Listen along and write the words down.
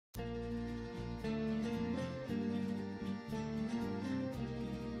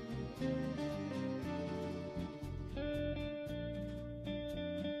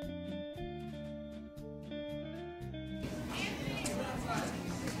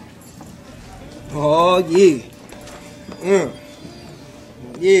Oh, yeah.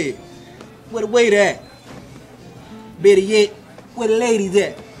 Yeah. Where the waiter at? Better yet, where the ladies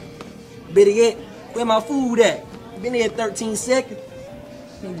at? Better yet, where my food at? Been here 13 seconds.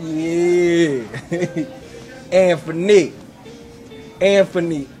 Yeah. Anfernee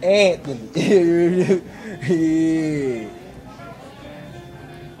Anthony. Yeah.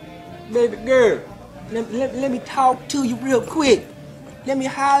 Baby girl, let me talk to you real quick. Let me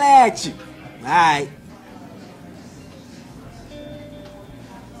holler at you. All right.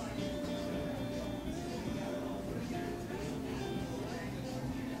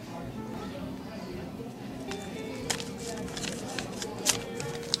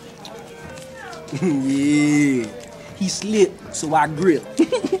 Yeah. He slipped, so I gripped. There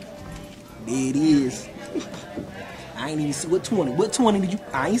it is. I ain't even see what 20. What 20 did you?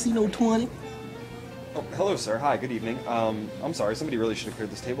 I ain't see no 20. Oh, hello, sir. Hi, good evening. I'm sorry, somebody really should have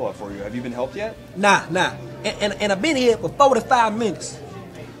cleared this table out for you. Have you been helped yet? Nah. And I've been here for 45 minutes.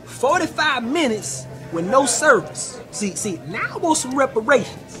 45 minutes with no service. See, now I want some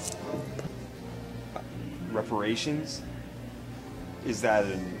reparations. Reparations? Is that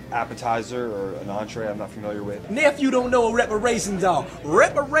an appetizer or an entree I'm not familiar with? Nephew don't know what reparations are.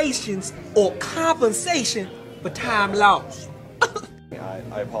 Reparations or compensation for time lost.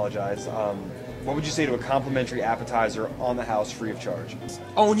 I apologize. What would you say to a complimentary appetizer on the house free of charge?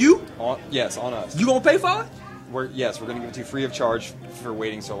 On you? Yes, on us. You gonna pay for it? We're gonna give it to you free of charge for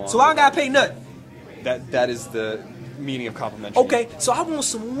waiting so long. So I don't gotta pay nothing. That is the meaning of complimentary. Okay, so I want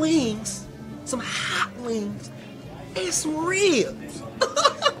some wings, some hot wings, and some ribs.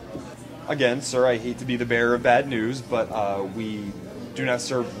 Again, sir, I hate to be the bearer of bad news, but we do not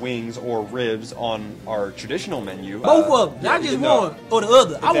serve wings or ribs on our traditional menu. Both of them, not just one or the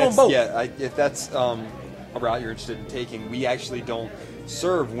other. I want both. Yeah, if that's a route you're interested in taking, we actually don't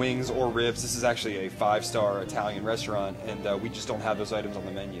serve wings or ribs. This is actually a 5-star Italian restaurant, and we just don't have those items on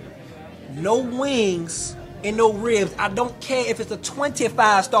the menu. No wings and no ribs. I don't care if it's a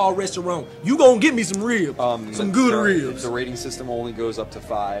 25-star restaurant. You gonna get me some ribs, some good ribs. The rating system only goes up to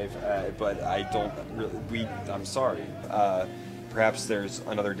 5, but I don't really. I'm sorry. Perhaps there's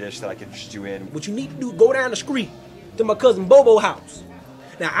another dish that I could just do in. What you need to do, go down the street to my cousin Bobo's house.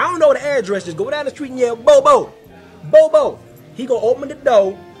 Now, I don't know the address. Just go down the street and yell, Bobo. Bobo. He gonna open the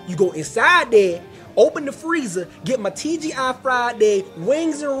door. You go inside there, open the freezer, get my TGI Friday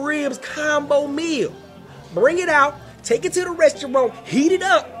wings and ribs combo meal. Bring it out, take it to the restaurant, heat it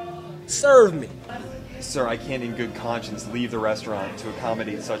up, serve me. Sir, I can't in good conscience leave the restaurant to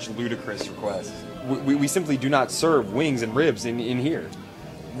accommodate such ludicrous requests. We simply do not serve wings and ribs in here.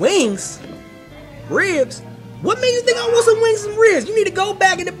 Wings? Ribs? What made you think I want some wings and ribs? You need to go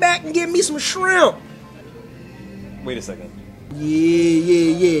back in the back and get me some shrimp. Wait a second.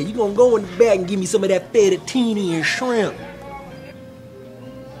 Yeah. You gonna go in the back and give me some of that fettuccine and shrimp.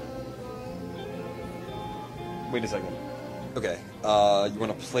 Wait a second. Okay, you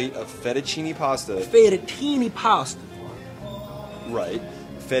want a plate of fettuccine pasta? Fettuccine pasta. Right.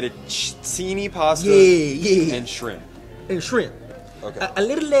 Fettuccine pasta. Yeah. And shrimp. And shrimp. Okay. A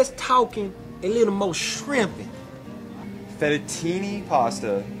little less talking, a little more shrimping. Fettuccine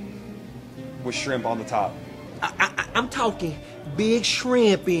pasta with shrimp on the top. I'm talking big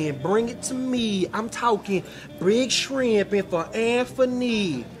shrimping. Bring it to me. I'm talking big shrimping for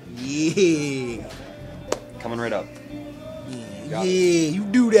Anfernee. Yeah. Coming right up. Yeah, you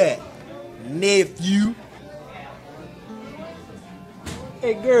do that, nephew.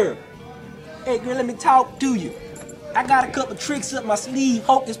 Hey girl, let me talk to you. I got a couple tricks up my sleeve,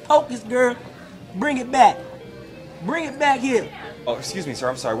 hocus pocus, girl. Bring it back here. Oh, excuse me, sir.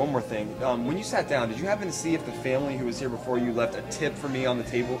 I'm sorry. One more thing. When you sat down, did you happen to see if the family who was here before you left a tip for me on the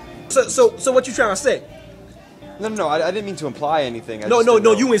table? So what you trying to say? No. I didn't mean to imply anything. No.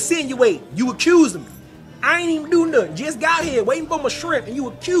 You insinuate. You accusing me. I ain't even do nothing. Just got here waiting for my shrimp, and you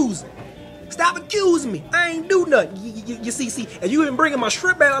accusing. Stop accusing me. I ain't do nothing. You see, if you didn't bring my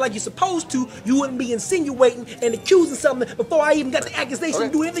shrimp out like you're supposed to, you wouldn't be insinuating and accusing something before I even got the accusation to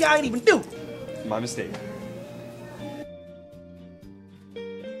do anything I ain't even do. My mistake.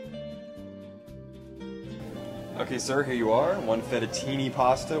 Okay, sir, here you are. One fettuccine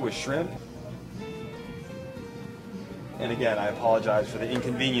pasta with shrimp. And again, I apologize for the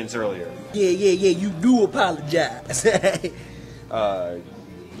inconvenience earlier. Yeah, you do apologize. Yeah,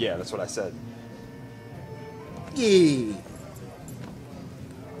 that's what I said. Yeah.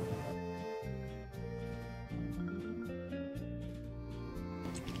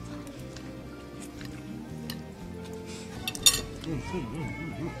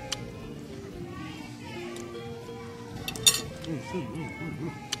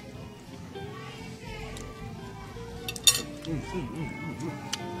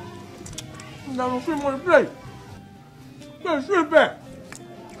 Got no shrimp on the plate. Get shrimp back.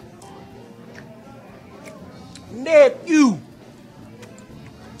 Nephew.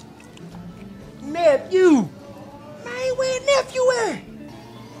 Nephew. Man, where nephew at?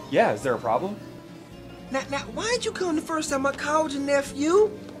 Yeah, is there a problem? Now, why'd you come the first time I called you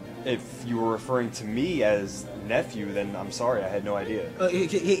nephew? If you were referring to me as nephew, then I'm sorry, I had no idea.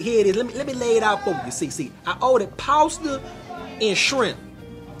 Here it is. Let me lay it out for you. See, I ordered pasta and shrimp.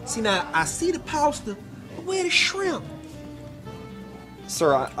 See, now, I see the pasta, but where the shrimp?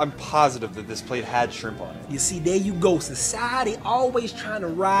 Sir, I'm positive that this plate had shrimp on it. You see, there you go. Society always trying to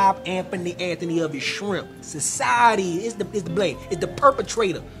rob Anfernee Anthony of his shrimp. Society is the blame. It's the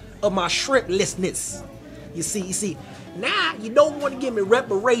perpetrator of my shrimplessness. You see, now you don't want to give me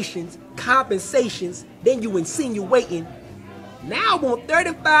reparations, compensations, then you insinuating. Now I want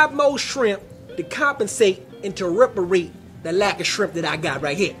 35 more shrimp to compensate and to reparate the lack of shrimp that I got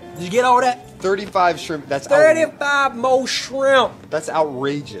right here. Did you get all that? 35 shrimp, that's 35 more shrimp. That's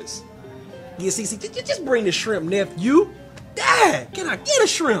outrageous. You see, just bring the shrimp, nephew. Dad, can I get a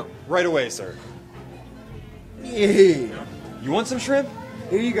shrimp? Right away, sir. Yeah. You want some shrimp?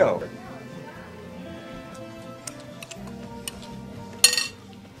 Here you go.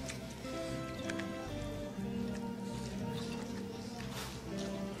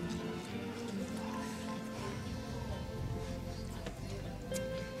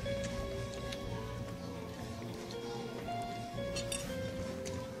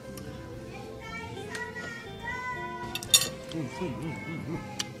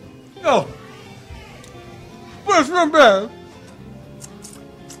 Yo, where's shrimp back?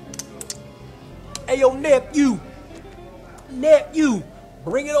 Hey, yo, nephew. Nephew,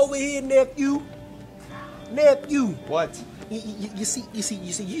 bring it over here, nephew. Nephew. What? You see,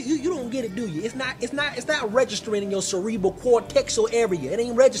 you don't get it, do you? It's not registering in your cerebral cortexal area. It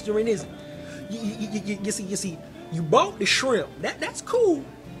ain't registering, is it? You see, you bought the shrimp. That's cool,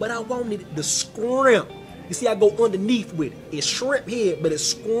 but I wanted the scrimp. You see, I go underneath with it. It's shrimp here, but it's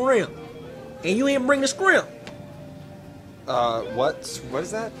scrimp. And you ain't bring the scrimp. What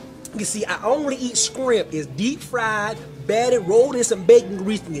is that? You see, I only eat scrimp. It's deep fried, battered, rolled in some bacon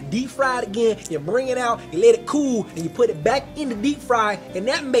grease, and you deep fry it again, you bring it out, you let it cool, and you put it back in the deep fry, and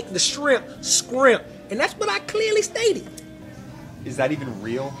that makes the shrimp scrimp. And that's what I clearly stated. Is that even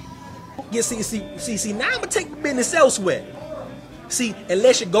real? You see, now I'm gonna take the business elsewhere. See,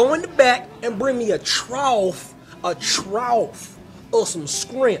 unless you go in the back and bring me a trough of some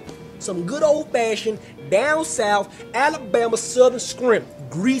scrimp. Some good old-fashioned, down south, Alabama southern scrimp.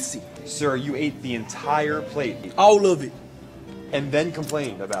 Greasy. Sir, you ate the entire plate. All of it. And then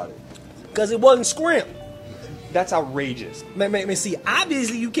complained about it. Because it wasn't scrimp. That's outrageous. Man, see,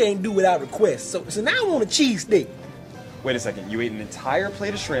 obviously you can't do without request. So now I want a cheesesteak. Wait a second, you ate an entire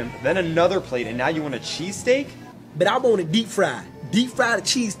plate of shrimp, then another plate, and now you want a cheesesteak? But I want it deep fried. Deep fried a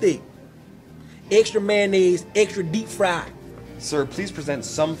cheesesteak. Extra mayonnaise, extra deep fried. Sir, please present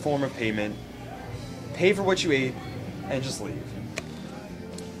some form of payment, pay for what you ate, and just leave.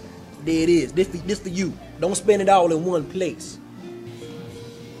 There it is. This for you. Don't spend it all in one place.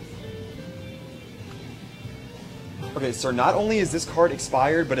 Okay, sir, not only is this card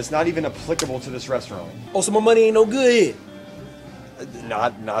expired, but it's not even applicable to this restaurant. Oh, so my money ain't no good here.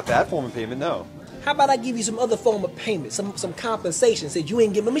 Not that form of payment, no. How about I give you some other form of payment, some compensation? Said you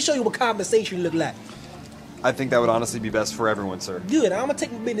ain't give. Let me show you what compensation look like. I think that would honestly be best for everyone, sir. Good. I'm gonna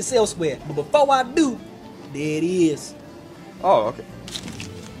take my business elsewhere. But before I do, there it is. Oh, okay.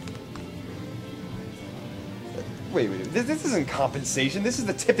 Wait. This isn't compensation. This is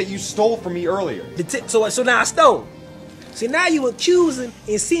the tip that you stole from me earlier. The tip. So now I stole. See, now you accusing,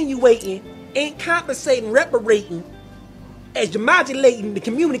 insinuating, ain't compensating, reparating, as you're modulating the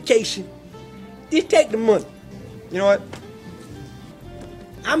communication. Just take the money. You know what?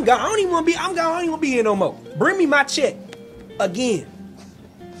 I'm gone. I don't even want to be here no more. Bring me my check again.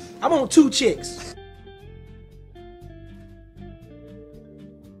 I'm on 2 checks.